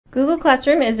Google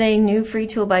Classroom is a new free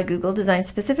tool by Google designed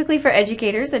specifically for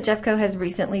educators that Jeffco has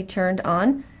recently turned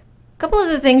on. A couple of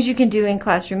the things you can do in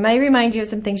Classroom might remind you of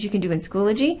some things you can do in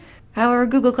Schoology. However,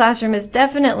 Google Classroom is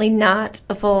definitely not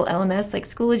a full LMS like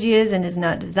Schoology is and is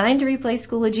not designed to replace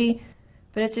Schoology,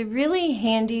 but it's a really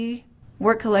handy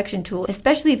work collection tool,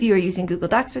 especially if you are using Google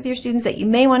Docs with your students, that you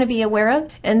may want to be aware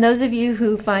of. And those of you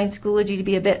who find Schoology to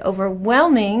be a bit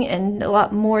overwhelming and a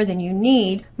lot more than you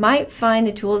need might find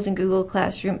the tools in Google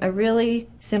Classroom a really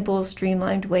simple,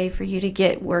 streamlined way for you to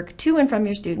get work to and from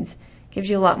your students. Gives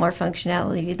you a lot more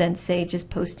functionality than, say, just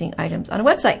posting items on a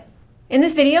website. In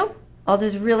this video, I'll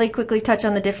just really quickly touch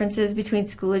on the differences between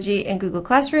Schoology and Google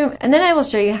Classroom, and then I will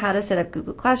show you how to set up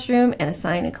Google Classroom and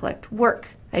assign and collect work.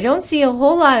 I don't see a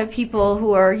whole lot of people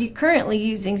who are currently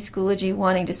using Schoology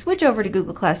wanting to switch over to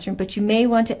Google Classroom, but you may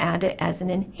want to add it as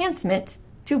an enhancement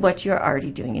to what you're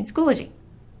already doing in Schoology.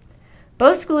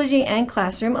 Both Schoology and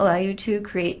Classroom allow you to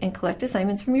create and collect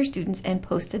assignments from your students and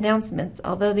post announcements,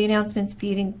 although the announcements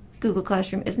feed in Google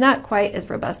Classroom is not quite as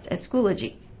robust as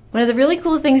Schoology. One of the really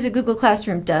cool things that Google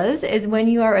Classroom does is when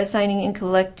you are assigning and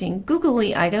collecting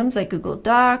Googly items like Google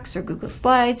Docs or Google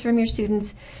Slides from your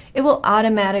students, it will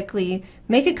automatically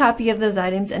make a copy of those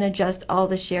items and adjust all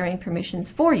the sharing permissions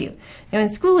for you. Now in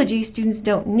Schoology, students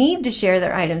don't need to share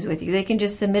their items with you. They can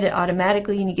just submit it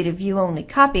automatically and you get a view-only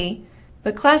copy.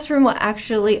 But Classroom will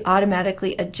actually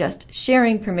automatically adjust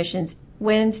sharing permissions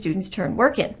when students turn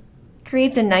work in. It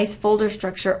creates a nice folder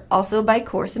structure also by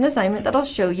course and assignment that I'll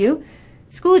show you.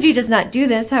 Schoology does not do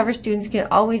this, however students can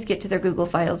always get to their Google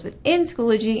files within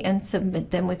Schoology and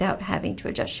submit them without having to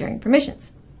adjust sharing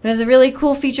permissions. One of the really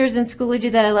cool features in Schoology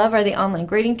that I love are the online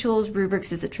grading tools.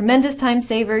 Rubrics is a tremendous time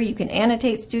saver. You can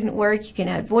annotate student work, you can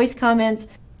add voice comments.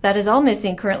 That is all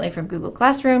missing currently from Google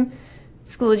Classroom.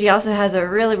 Schoology also has a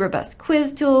really robust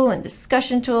quiz tool and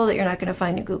discussion tool that you're not going to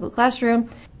find in Google Classroom.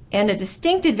 And a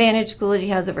distinct advantage Schoology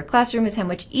has over Classroom is how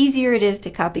much easier it is to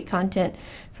copy content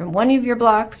from one of your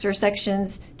blocks or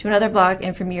sections to another block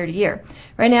and from year to year.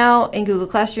 Right now in Google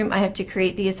Classroom, I have to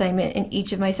create the assignment in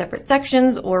each of my separate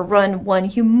sections or run one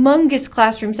humongous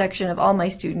classroom section of all my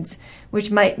students,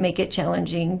 which might make it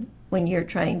challenging when you're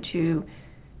trying to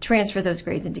transfer those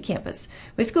grades into campus.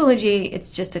 With Schoology, it's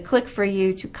just a click for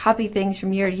you to copy things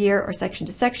from year to year or section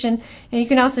to section, and you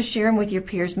can also share them with your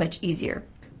peers much easier.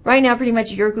 Right now, pretty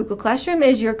much your Google Classroom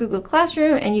is your Google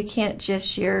Classroom, and you can't just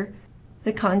share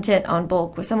the content on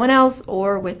bulk with someone else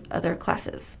or with other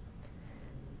classes.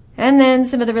 And then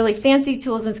some of the really fancy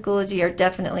tools in Schoology are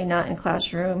definitely not in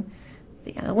Classroom.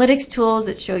 The analytics tools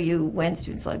that show you when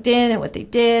students logged in and what they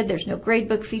did. There's no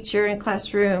gradebook feature in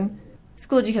Classroom.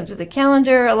 Schoology comes with a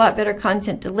calendar, a lot better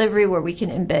content delivery where we can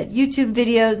embed YouTube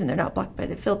videos and they're not blocked by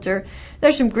the filter.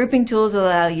 There's some grouping tools that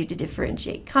allow you to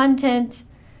differentiate content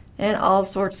and all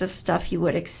sorts of stuff you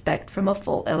would expect from a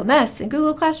full LMS. And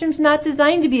Google Classroom's not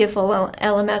designed to be a full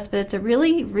LMS, but it's a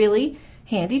really, really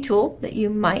handy tool that you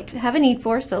might have a need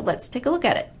for, so let's take a look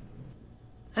at it.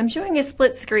 I'm showing a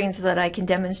split screen so that I can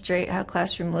demonstrate how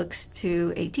Classroom looks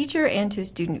to a teacher and to a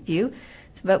student view.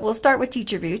 But we'll start with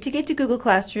teacher view. To get to Google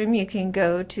Classroom, you can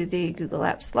go to the Google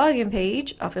Apps login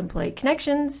page of Employee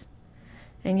Connections,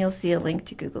 and you'll see a link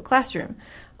to Google Classroom.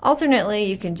 Alternately,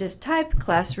 you can just type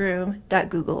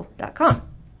classroom.google.com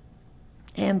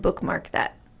and bookmark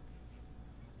that.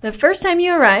 The first time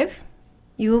you arrive,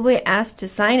 you will be asked to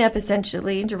sign up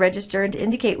essentially and to register and to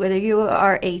indicate whether you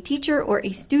are a teacher or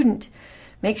a student.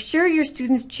 Make sure your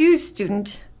students choose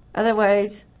student,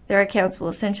 otherwise their accounts will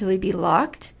essentially be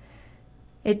locked.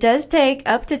 It does take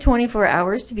up to 24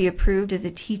 hours to be approved as a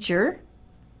teacher.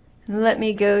 Let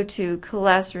me go to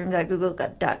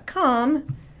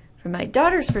classroom.google.com from my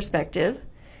daughter's perspective,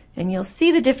 and you'll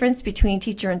see the difference between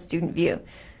teacher and student view.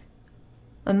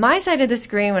 On my side of the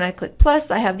screen, when I click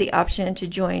plus, I have the option to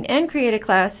join and create a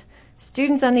class.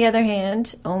 Students, on the other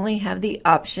hand, only have the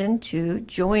option to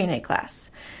join a class.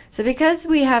 So because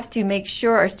we have to make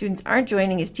sure our students aren't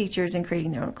joining as teachers and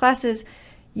creating their own classes,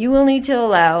 you will need to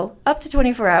allow up to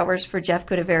 24 hours for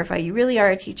Jeffco to verify you really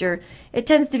are a teacher. It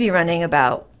tends to be running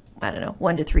about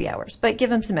 1 to 3 hours, but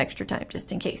give them some extra time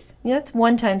just in case. That's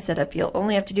one-time setup you'll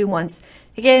only have to do once.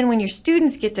 Again, when your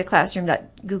students get to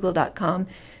classroom.google.com,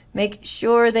 make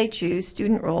sure they choose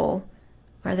student role,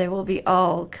 or there will be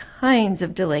all kinds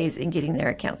of delays in getting their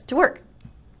accounts to work.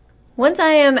 Once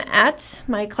I am at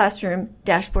my Classroom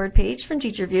dashboard page from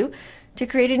Teacher View, to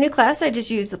create a new class, I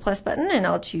just use the plus button and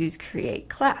I'll choose Create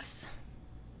Class.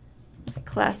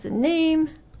 Class and name.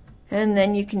 And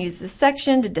then you can use this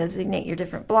section to designate your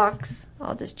different blocks.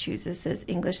 I'll just choose this as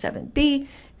English 7B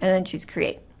and then choose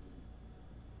Create.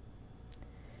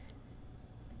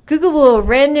 Google will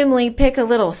randomly pick a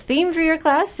little theme for your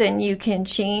class, and you can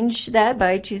change that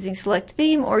by choosing select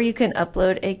theme, or you can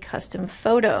upload a custom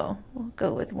photo. We'll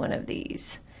go with one of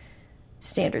these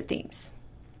standard themes.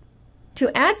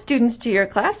 To add students to your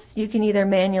class, you can either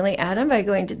manually add them by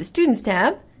going to the Students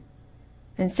tab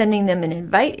and sending them an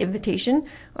invitation,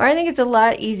 or I think it's a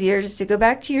lot easier just to go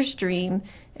back to your stream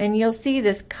and you'll see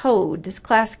this code, this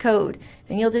class code,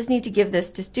 and you'll just need to give this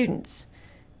to students.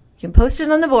 You can post it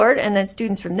on the board, and then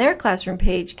students from their classroom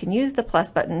page can use the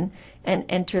plus button and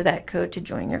enter that code to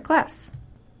join your class.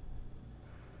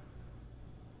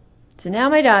 So now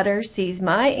my daughter sees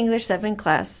my English 7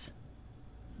 class,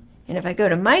 and if I go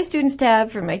to my Students tab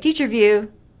for my teacher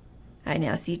view, I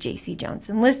now see JC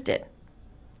Johnson listed.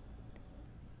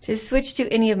 To switch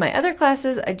to any of my other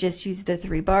classes, I just use the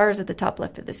 3 bars at the top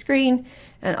left of the screen,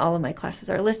 and all of my classes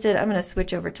are listed. I'm going to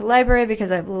switch over to library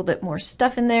because I have a little bit more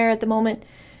stuff in there at the moment,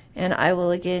 and I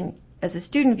will again, as a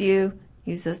student view,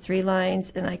 use those 3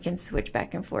 lines, and I can switch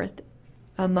back and forth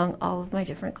among all of my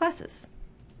different classes.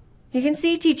 You can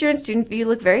see teacher and student view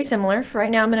look very similar. For right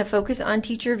now, I'm going to focus on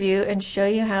teacher view and show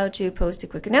you how to post a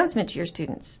quick announcement to your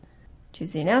students.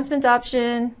 Choose the announcements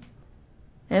option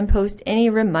and post any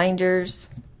reminders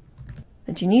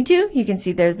that you need to. You can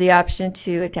see there's the option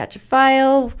to attach a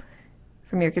file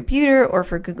from your computer or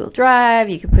for Google Drive.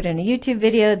 You can put in a YouTube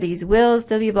video. These will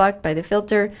still be blocked by the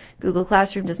filter. Google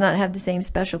Classroom does not have the same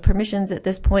special permissions at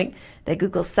this point that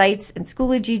Google Sites and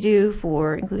Schoology do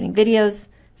for including videos,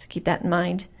 so keep that in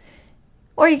mind.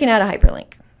 Or you can add a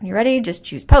hyperlink. When you're ready, just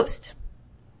choose Post.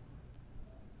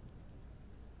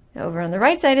 Over on the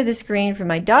right side of the screen for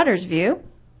my daughter's view,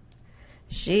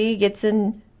 she gets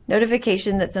a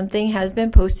notification that something has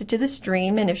been posted to the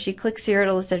stream, and if she clicks here,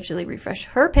 it'll essentially refresh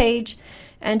her page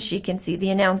and she can see the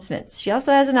announcements. She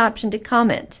also has an option to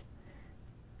comment.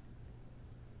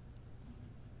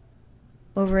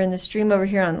 Over in the stream over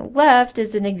here on the left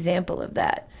is an example of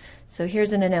that. So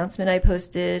here's an announcement I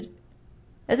posted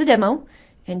as a demo,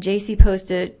 and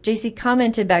JC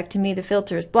commented back to me, the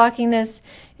filter is blocking this,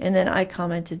 and then I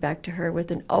commented back to her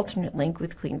with an alternate link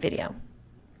with clean video.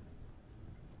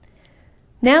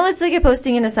 Now let's look at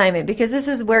posting an assignment, because this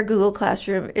is where Google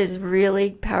Classroom is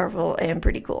really powerful and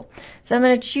pretty cool. So I'm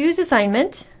going to choose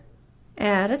assignment,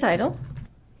 add a title,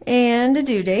 and a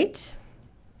due date.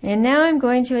 And now I'm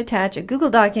going to attach a Google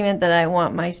document that I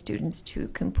want my students to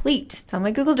complete. It's on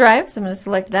my Google Drive, so I'm going to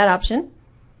select that option,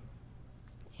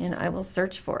 and I will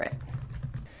search for it.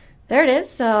 There it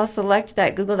is, so I'll select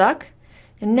that Google Doc.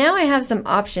 And now I have some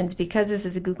options because this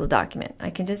is a Google document. I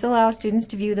can just allow students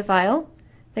to view the file.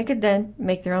 They could then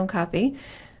make their own copy.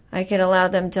 I could allow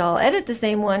them to all edit the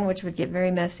same one, which would get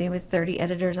very messy with 30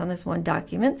 editors on this one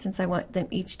document, since I want them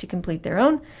each to complete their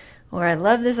own. Or I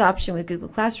love this option with Google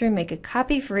Classroom, make a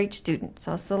copy for each student.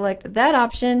 So I'll select that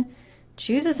option,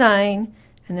 choose Assign,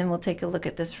 and then we'll take a look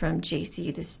at this from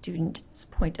JC, the student's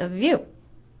point of view.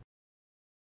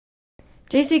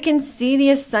 JC can see the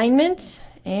assignment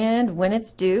and when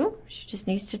it's due. She just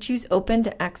needs to choose Open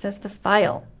to access the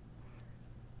file.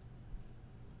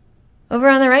 Over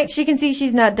on the right, she can see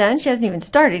she's not done. She hasn't even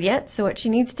started yet. So what she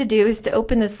needs to do is to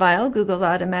open this file. Google's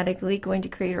automatically going to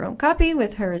create her own copy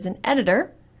with her as an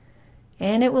editor.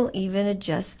 And it will even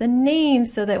adjust the name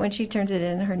so that when she turns it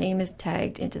in, her name is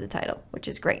tagged into the title, which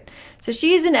is great. So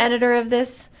she's an editor of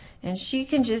this, and she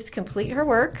can just complete her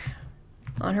work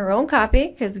on her own copy,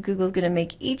 because Google's going to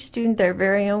make each student their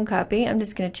very own copy. I'm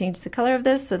just going to change the color of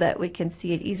this so that we can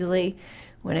see it easily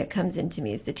when it comes into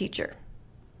me as the teacher.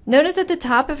 Notice at the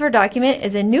top of her document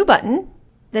is a new button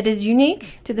that is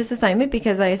unique to this assignment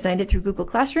because I assigned it through Google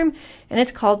Classroom, and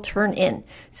it's called Turn In.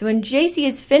 So when JC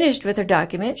is finished with her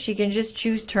document, she can just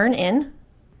choose Turn In.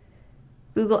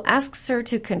 Google asks her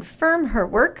to confirm her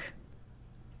work,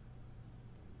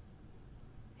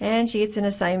 and she gets an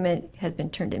assignment has been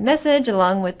turned in message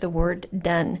along with the word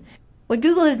done. What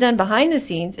Google has done behind the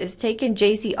scenes is taken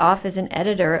JC off as an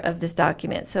editor of this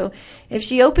document. So if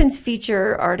she opens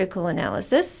Feature Article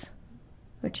Analysis,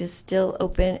 which is still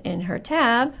open in her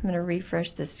tab, I'm going to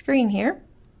refresh the screen here.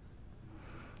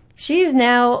 She's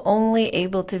now only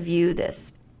able to view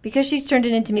this. Because she's turned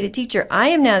it into me, the teacher, I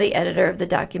am now the editor of the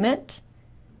document,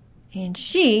 and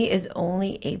she is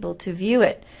only able to view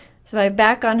it. So by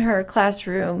back on her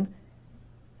classroom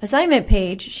assignment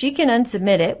page, she can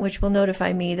unsubmit it, which will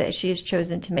notify me that she has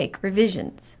chosen to make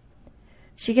revisions.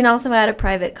 She can also add a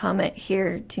private comment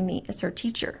here to me as her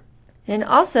teacher. And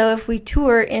also, if we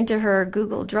tour into her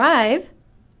Google Drive,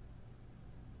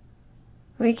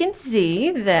 we can see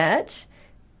that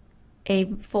a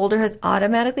folder has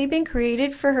automatically been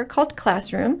created for her called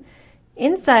Classroom.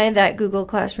 Inside that Google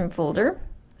Classroom folder,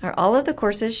 are all of the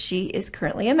courses she is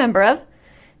currently a member of.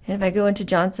 And if I go into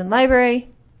Johnson Library,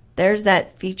 there's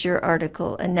that feature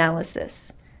article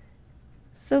analysis.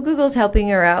 So Google's helping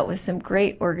her out with some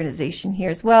great organization here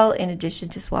as well, in addition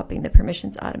to swapping the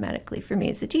permissions automatically for me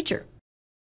as the teacher.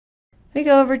 We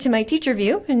go over to my teacher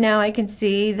view, and now I can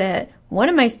see that one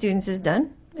of my students is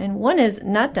done and one is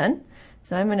not done.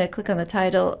 So I'm going to click on the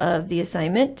title of the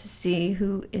assignment to see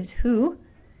who is who.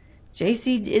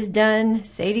 JC is done,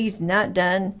 Sadie's not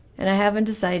done, and I haven't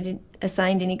assigned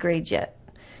any grades yet.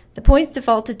 The points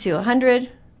defaulted to 100. I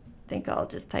think I'll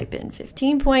just type in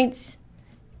 15 points.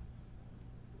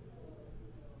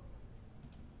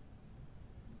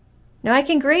 Now I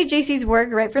can grade JC's work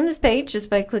right from this page just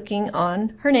by clicking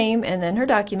on her name and then her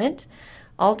document.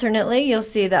 Alternately, you'll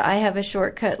see that I have a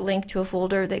shortcut link to a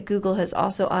folder that Google has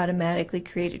also automatically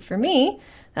created for me.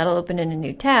 That'll open in a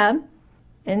new tab.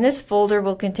 And this folder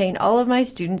will contain all of my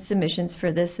student submissions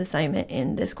for this assignment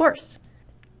in this course.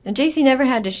 Now, JC never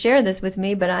had to share this with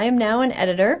me, but I am now an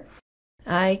editor.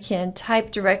 I can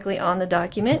type directly on the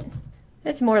document.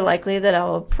 It's more likely that I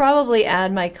will probably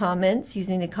add my comments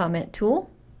using the comment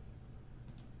tool.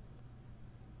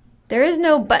 There is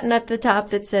no button up the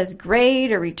top that says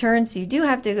grade or return, so you do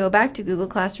have to go back to Google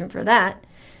Classroom for that.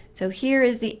 So here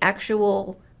is the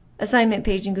actual assignment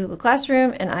page in Google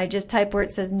Classroom, and I just type where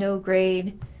it says no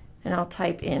grade, and I'll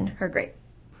type in her grade.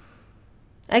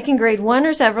 I can grade one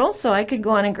or several, so I could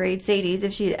go on and grade Sadie's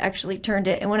if she had actually turned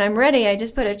it. And when I'm ready, I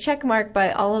just put a check mark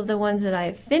by all of the ones that I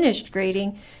have finished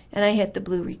grading, and I hit the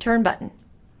blue return button.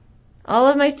 All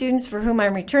of my students for whom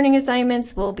I'm returning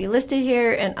assignments will be listed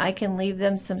here, and I can leave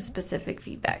them some specific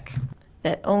feedback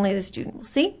that only the student will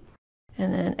see.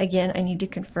 And then again, I need to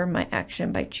confirm my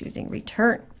action by choosing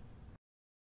return.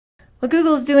 What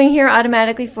Google is doing here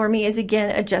automatically for me is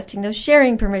again adjusting those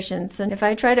sharing permissions. So if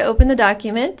I try to open the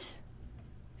document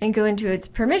and go into its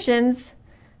permissions,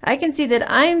 I can see that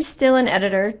I'm still an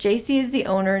editor. JC is the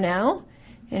owner now.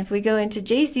 And if we go into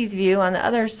JC's view on the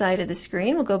other side of the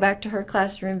screen, we'll go back to her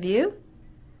classroom view.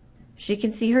 She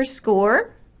can see her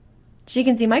score. She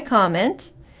can see my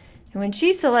comment. And when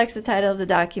she selects the title of the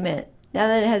document, now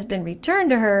that it has been returned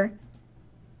to her,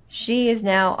 she is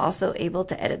now also able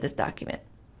to edit this document.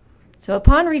 So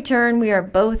upon return, we are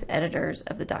both editors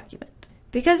of the document.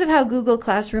 Because of how Google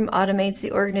Classroom automates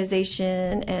the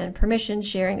organization and permission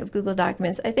sharing of Google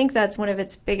Documents, I think that's one of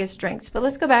its biggest strengths. But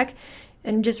let's go back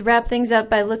and just wrap things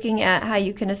up by looking at how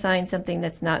you can assign something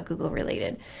that's not Google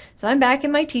related. So I'm back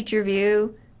in my teacher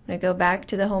view. I'm going to go back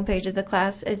to the home page of the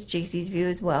class as JC's view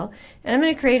as well. And I'm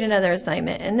going to create another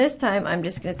assignment. And this time I'm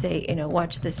just going to say,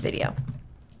 watch this video.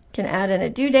 Can add in a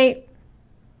due date.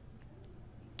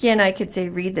 Again, I could say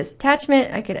read this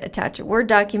attachment. I could attach a Word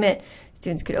document.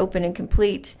 Students could open and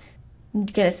complete. I'm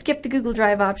going to skip the Google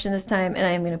Drive option this time, and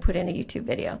I am going to put in a YouTube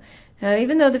video. Now,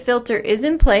 even though the filter is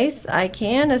in place, I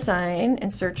can assign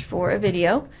and search for a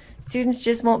video. Students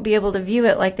just won't be able to view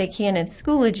it like they can in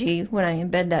Schoology when I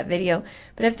embed that video.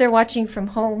 But if they're watching from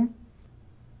home,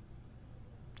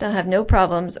 they'll have no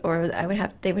problems, or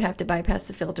they would have to bypass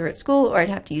the filter at school, or I'd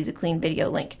have to use a clean video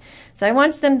link. So I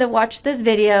want them to watch this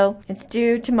video. It's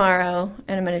due tomorrow,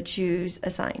 and I'm going to choose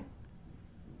Assign.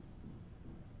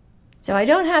 So I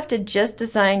don't have to just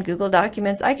assign Google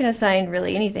Documents. I can assign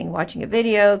really anything, watching a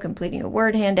video, completing a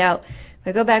Word handout. If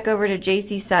I go back over to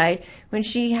JC's side, when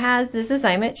she has this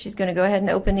assignment, she's going to go ahead and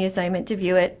open the assignment to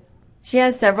view it. She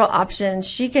has several options.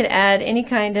 She could add any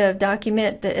kind of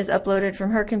document that is uploaded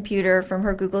from her computer, from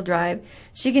her Google Drive.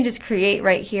 She can just create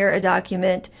right here a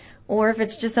document, or if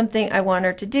it's just something I want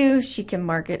her to do, she can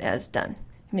mark it as done.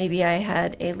 Maybe I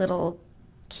had a little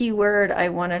keyword I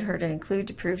wanted her to include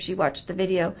to prove she watched the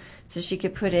video, so she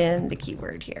could put in the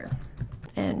keyword here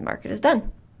and mark it as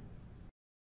done.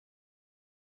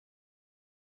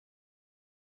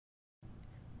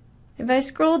 If I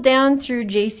scroll down through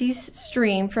JC's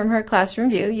stream from her classroom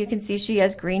view, you can see she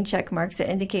has green check marks that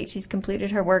indicate she's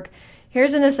completed her work.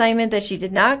 Here's an assignment that she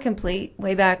did not complete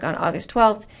way back on August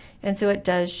 12th, and so it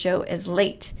does show as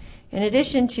late. In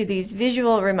addition to these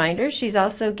visual reminders, she's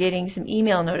also getting some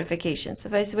email notifications. So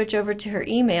if I switch over to her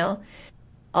email,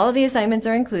 all of the assignments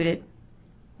are included.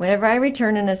 Whenever I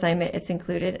return an assignment, it's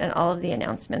included, and all of the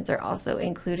announcements are also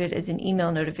included as an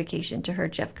email notification to her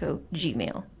Jeffco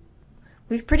Gmail.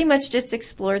 We've pretty much just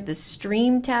explored the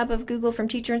Stream tab of Google from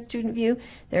Teacher and Student View.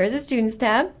 There is a Students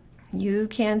tab. You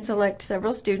can select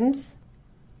several students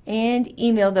and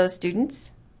email those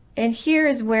students. And here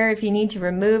is where, if you need to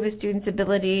remove a student's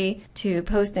ability to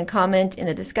post and comment in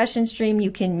the discussion stream,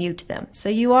 you can mute them. So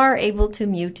you are able to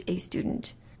mute a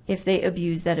student if they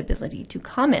abuse that ability to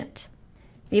comment.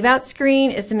 The About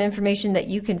screen is some information that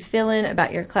you can fill in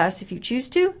about your class if you choose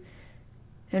to.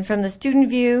 And from the student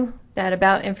view, that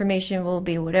About information will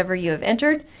be whatever you have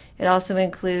entered. It also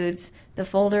includes the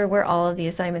folder where all of the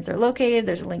assignments are located.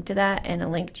 There's a link to that and a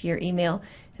link to your email.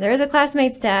 There is a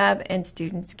Classmates tab, and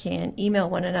students can email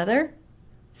one another,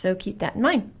 so keep that in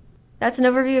mind. That's an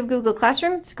overview of Google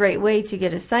Classroom. It's a great way to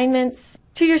get assignments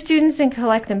to your students and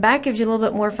collect them back. Gives you a little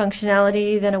bit more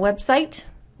functionality than a website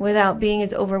without being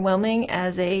as overwhelming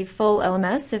as a full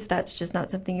LMS if that's just not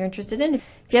something you're interested in. If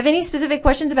you have any specific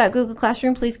questions about Google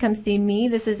Classroom, please come see me.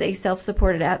 This is a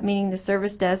self-supported app, meaning the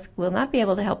service desk will not be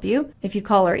able to help you if you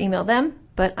call or email them,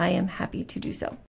 but I am happy to do so.